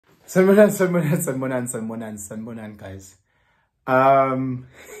Sanbonan, guys.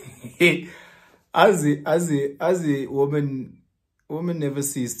 As a woman never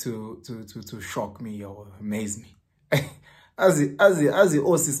cease to shock me or amaze me. as the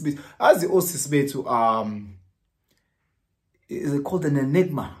osis bit to is it called an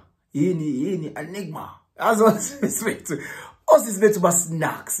enigma? Enigma. As osis bit to but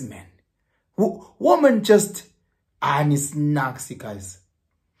snacks, man. Woman just and snacks, guys.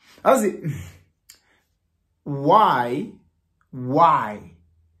 As it why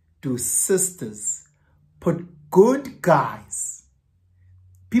do sisters put good guys,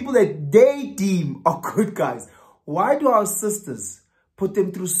 people that they deem are good guys, why do our sisters put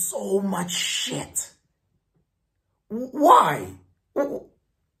them through so much shit? Why?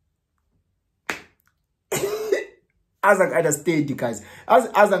 As I understand, guys, as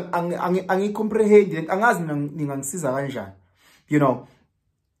I comprehend, you know,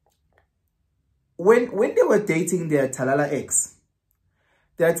 when they were dating their Talala ex,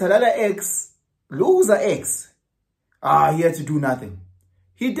 loser ex, he had to do nothing.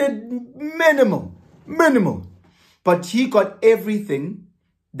 He did minimal, but he got everything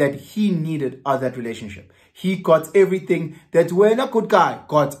that he needed out of that relationship. He got everything that when a good guy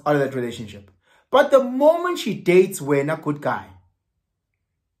got out of that relationship. But the moment she dates when a good guy,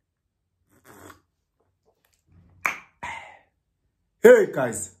 hey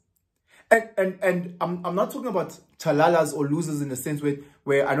guys, and I'm not talking about talalas or losers in the sense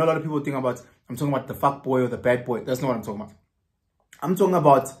where I know a lot of people think about, I'm talking about the fuck boy or the bad boy. That's not what I'm talking about. I'm talking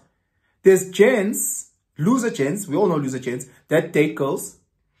about, there's gents, loser gents, we all know loser gents, that date girls,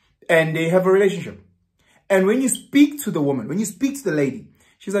 and they have a relationship. And when you speak to the woman, when you speak to the lady,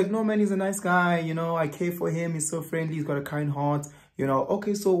 she's like, no man, he's a nice guy, you know, I care for him, he's so friendly, he's got a kind heart, you know,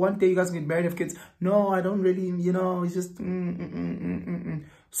 okay, so one day you guys get married, have kids. No, I don't really, you know, it's just,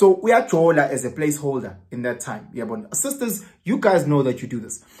 So we are Chola as a placeholder in that time. Yeah, but sisters, you guys know that you do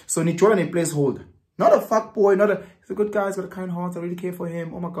this. So ni Chola a placeholder. Not a fuck boy, he's a good guy, he's got a kind heart, I really care for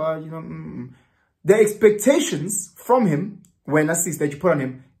him, oh my God, you know, The expectations from him, when assist that you put on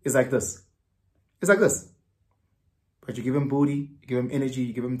him, is like this. It's like this. But you give him booty, you give him energy,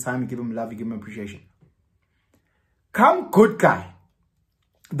 you give him time, you give him love, you give him appreciation. Come good guy.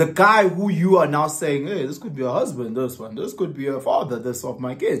 The guy who you are now saying, hey, this could be a husband, this one. This could be a father, this of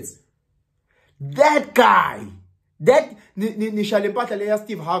my kids. That guy. That,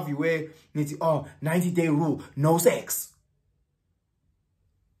 Steve Harvey, where, 90-day rule, no sex.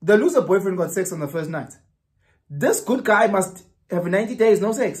 The loser boyfriend got sex on the first night. This good guy must have 90 days,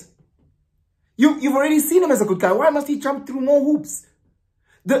 no sex. You've already seen him as a good guy. Why must he jump through more hoops?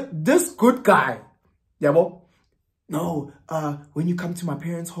 This good guy, yeah, well, no, when you come to my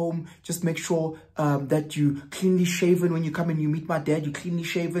parents' home, just make sure that you cleanly shaven. When you come and you meet my dad, you cleanly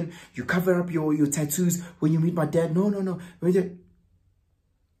shaven. You cover up your tattoos when you meet my dad. No.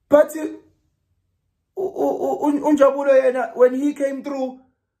 But when he came through,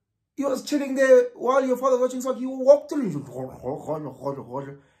 he was chilling there while your father was watching soccer. He walked into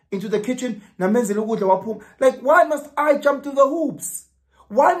the kitchen. Like, why must I jump through the hoops?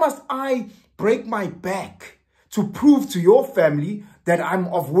 Why must I break my back to prove to your family that I'm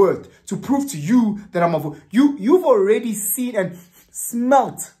of worth? To prove to you that I'm of worth? You've already seen and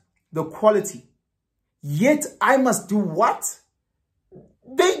smelt the quality. Yet I must do what?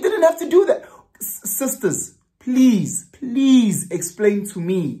 They didn't have to do that. Sisters, please explain to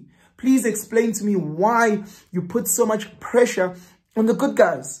me. Please explain to me why you put so much pressure on the good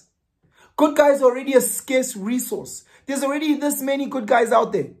guys. Good guys are already a scarce resource. There's already this many good guys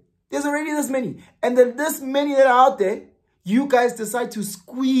out there. There's already this many. And then this many that are out there, you guys decide to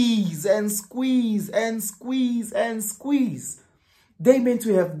squeeze and squeeze and squeeze and squeeze. They meant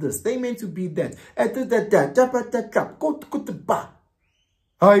to have this. They meant to be that.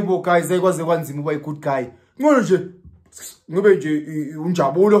 Hi, bo guys, they was the ones who were good guy.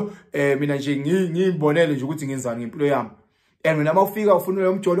 Unjabulo mina nje ngibonele nje ukuthi ngenzani ngempilo yami. And when I'm out figure ufuna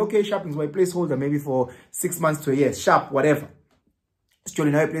umjolo, okay, sharp is my placeholder maybe for 6 months to a year, sharp whatever. Still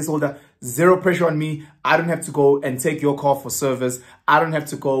in a placeholder, zero pressure on me. I don't have to go and take your car for service. I don't have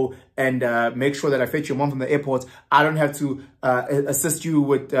to go and make sure that I fetch your mom from the airport. I don't have to assist you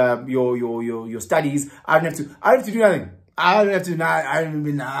with your studies. I don't have to do nothing. I have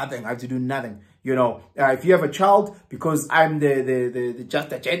to do nothing. You know, if you have a child, because I'm the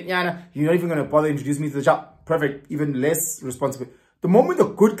just a gent, you're not even going to bother introduce me to the child. Perfect. Even less responsible. The moment the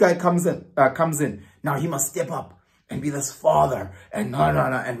good guy comes in, now he must step up and be this father, and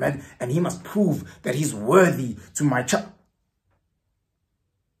and he must prove that he's worthy to my child.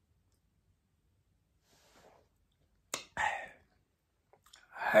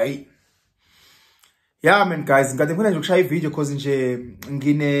 Hey. Yeah, man, guys, ngikade ngifuna nje ukushaya video because nje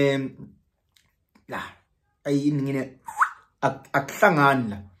ngine akuhlangani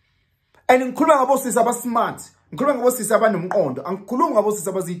la. And ngikhuluma ngabo sisi abasmart. Ngikhuluma ngabo sisi abanomqondo. Angikhulumi ngabo sisi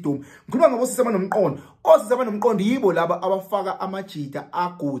abazidumo. Ngikhuluma ngabo sisi abanomqondo. Osisi abanomqondo yibo laba abafaka amajita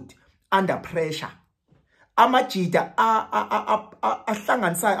good under pressure. Amajita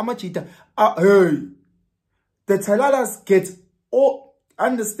ahlanganisayo amajita hey. The Talalas get all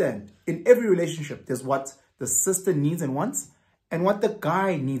understand in every relationship there's what the sister needs and wants and what the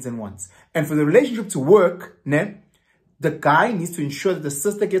guy needs and wants. And for the relationship to work, the guy needs to ensure that the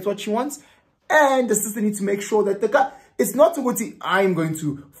sister gets what she wants, and the sister needs to make sure that the guy, it's not to go to, I'm going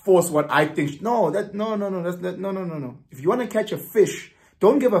to force what I think. No. If you want to catch a fish,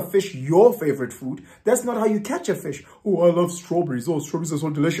 don't give a fish your favorite food. That's not how you catch a fish. Oh, I love strawberries. Oh, strawberries are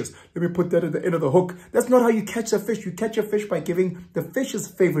so delicious. Let me put that at the end of the hook. That's not how you catch a fish. You catch a fish by giving the fish's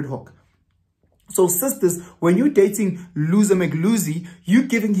favorite hook. So sisters, when you're dating Loser McLoosey, you're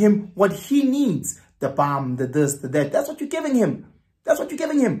giving him what he needs. The balm, the this, the that. That's what you're giving him. That's what you're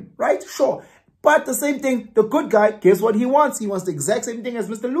giving him, right? Sure. But the same thing, the good guy gives what he wants. He wants the exact same thing as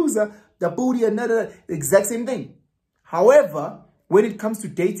Mr. Loser, the booty, another, the exact same thing. However, when it comes to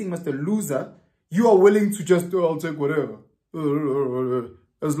dating Mr. Loser, you are willing to just, oh, I'll take whatever.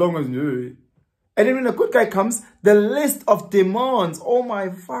 As long as you... And then when a good guy comes, the list of demands, oh my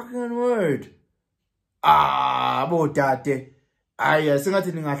fucking word. Bodade.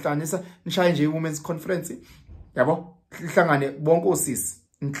 Singathi ningahlanganisa nishaye nje women's conference. Yabo? Nihlangane bonke osisi.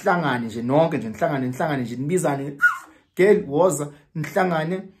 Nihlangane nje nonke nje nihlangane nje nibizane. Girl woza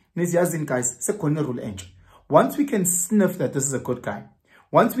nihlangane niziyazini guys. Sekhona rule entsha. Once we can sniff that this is a good guy,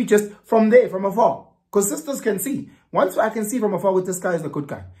 once we just, from there, from afar, because sisters can see, once I can see from afar with this guy is a good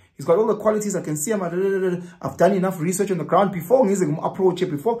guy. He's got all the qualities, I can see him, I've done enough research on the ground before, he's an approach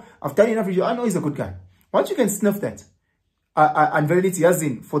before, I've done enough research, I know he's a good guy. Once you can sniff that, and validity as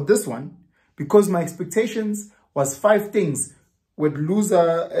in, for this one, because my expectations was 5 things with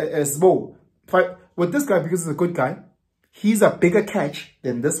Loser Sbo. With this guy, because he's a good guy, he's a bigger catch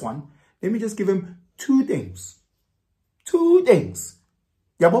than this one. Let me just give him 2 things. 2 things.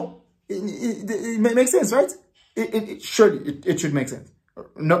 Yabo? It makes sense, right? It should make sense.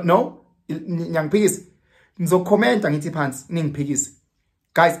 No? Young piggies. So comment and pants, ning piggies.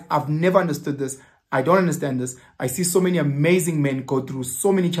 Guys, I've never understood this. I don't understand this. I see so many amazing men go through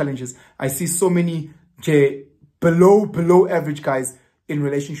so many challenges. I see so many below average guys in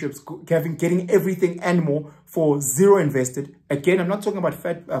relationships getting everything and more for 0 invested. Again, I'm not talking about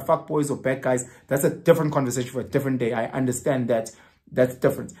fuck boys or bad guys. That's a different conversation for a different day. I understand that. That's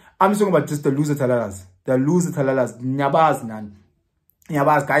different. I'm just talking about just the loser talalas. The loser talalas. Nyabaz nan.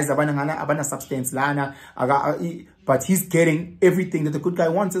 Nyabaz guys abana substance lana. But he's getting everything that the good guy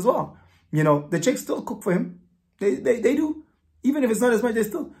wants as well. You know, the chicks still cook for him. They do. Even if it's not as much, they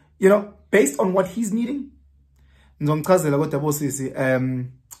still, you know, based on what he's needing.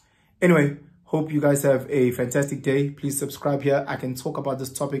 Anyway, hope you guys have a fantastic day. Please subscribe here. I can talk about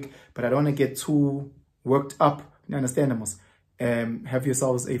this topic, but I don't want to get too worked up. You understand, Amos? Have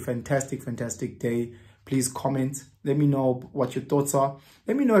yourselves a fantastic day. Please comment. Let me know what your thoughts are.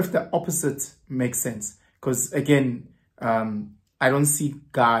 Let me know if the opposite makes sense. Because again, I don't see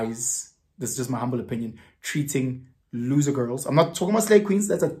guys, this is just my humble opinion, treating loser girls. I'm not talking about slave queens.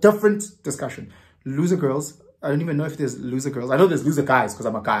 That's a different discussion. Loser girls. I don't even know if there's loser girls. I know there's loser guys because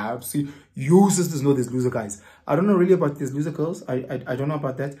I'm a guy. Obviously, you sisters know there's loser guys. I don't know really about there's loser girls. I don't know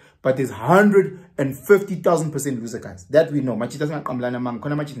about that. But there's 150,000% loser guys. That we know. Weak.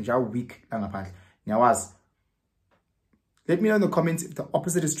 Let me know in the comments if the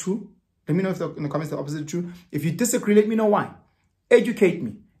opposite is true. Let me know if in the comments the opposite is true. If you disagree, let me know why. Educate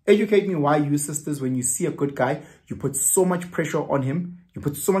me. Educate me why you sisters, when you see a good guy, you put so much pressure on him. You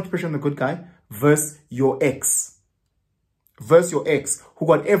put so much pressure on the good guy versus your ex. Versus your ex who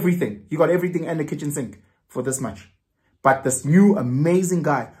got everything. He got everything and the kitchen sink for this much. But this new amazing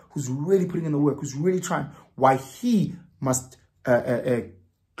guy who's really putting in the work, who's really trying, why he must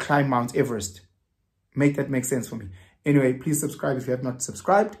climb Mount Everest. Make that make sense for me. Anyway, please subscribe if you have not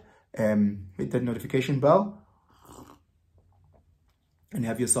subscribed. Hit that notification bell. And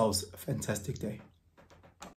have yourselves a fantastic day.